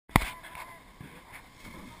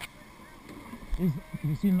Do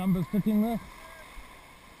you see numbers ticking there?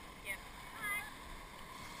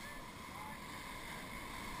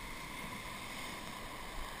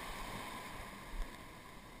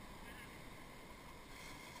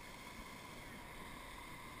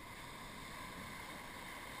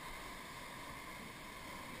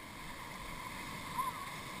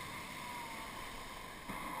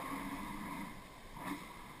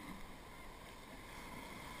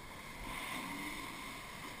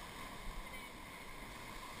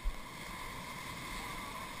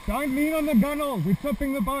 Don't lean on the gunnel, we're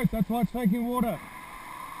tipping the boat, that's why it's taking water.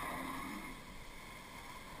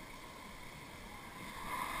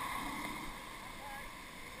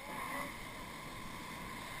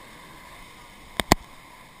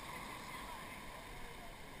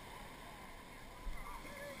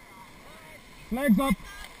 Flags up.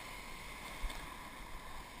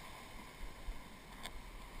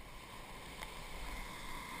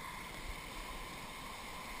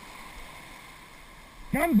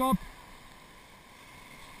 Guns up.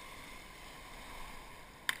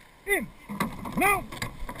 In. Now.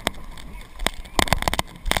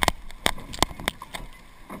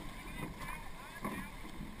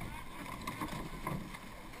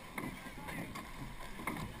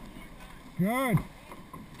 Good.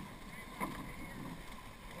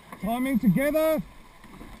 Timing together.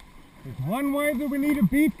 There's one wave that we need to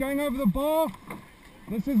beat going over the bar.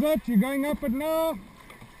 This is it. You're going up it now.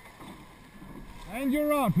 And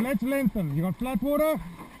you're out. Let's lengthen. You got flat water?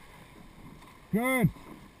 Good.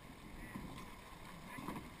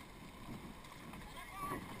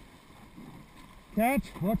 Catch.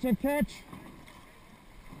 Watch that catch.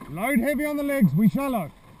 Load heavy on the legs. We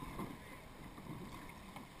shallow.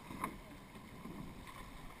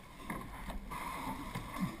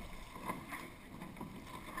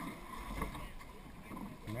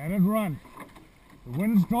 Let it run. The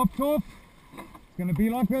wind's dropped off. It's going to be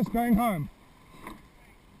like this going home.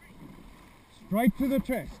 Straight to the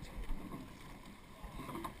chest.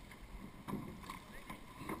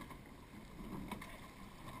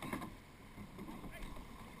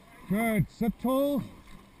 Good. Sit tall.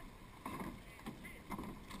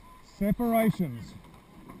 Separations.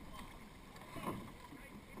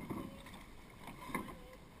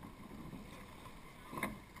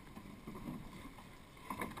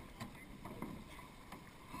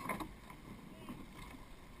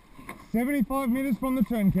 "75 meters from the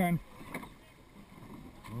turn can.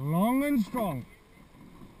 Long and strong.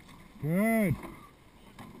 Good.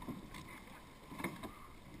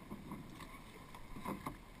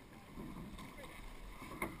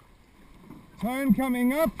 Turn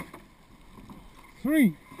coming up.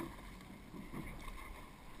 3,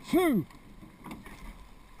 2,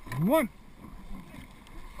 1.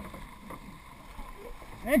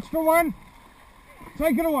 Extra one.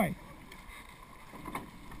 Take it away.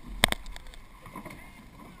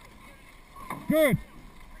 Good.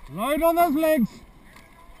 Load on those legs.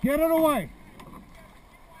 Get it away.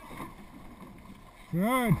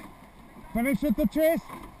 Good. Finish at the chest.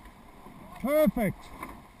 Perfect.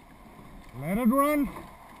 Let it run.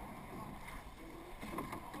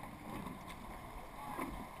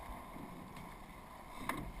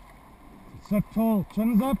 Sit tall.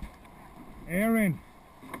 Chins up. Air in.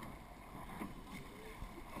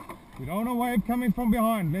 We don't want a wave coming from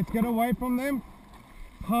behind. Let's get away from them.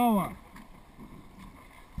 Power.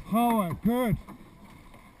 Power, good.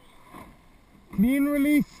 Clean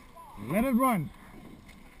release, let it run.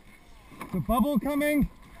 The bubble coming.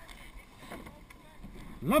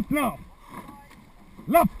 Left now.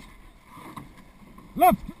 Left.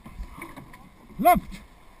 Left. Left.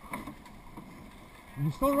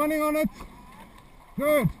 You're still running on it.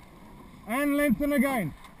 Good. And lengthen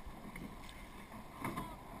again.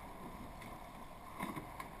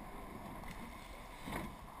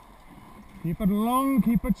 Keep it long,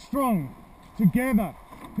 keep it strong. Together.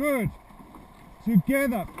 Good.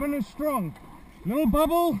 Together. Finish strong. Little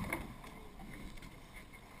bubble.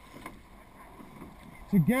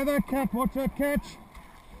 Together, cat. Watch that catch.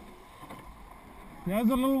 There's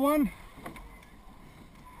a little one.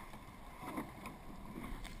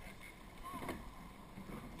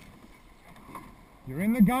 You're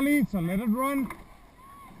in the gully, so let it run.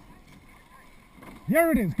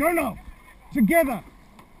 Here it is. Go now. Together.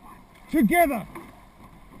 Together.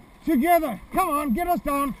 Together. Come on, get us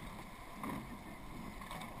down.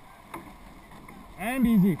 And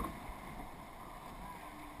easy.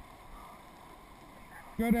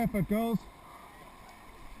 Good effort, girls.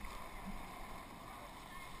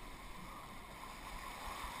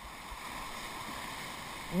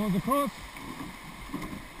 Oars across.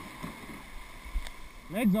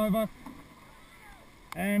 Legs over.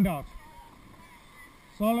 And out.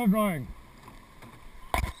 Solid rowing.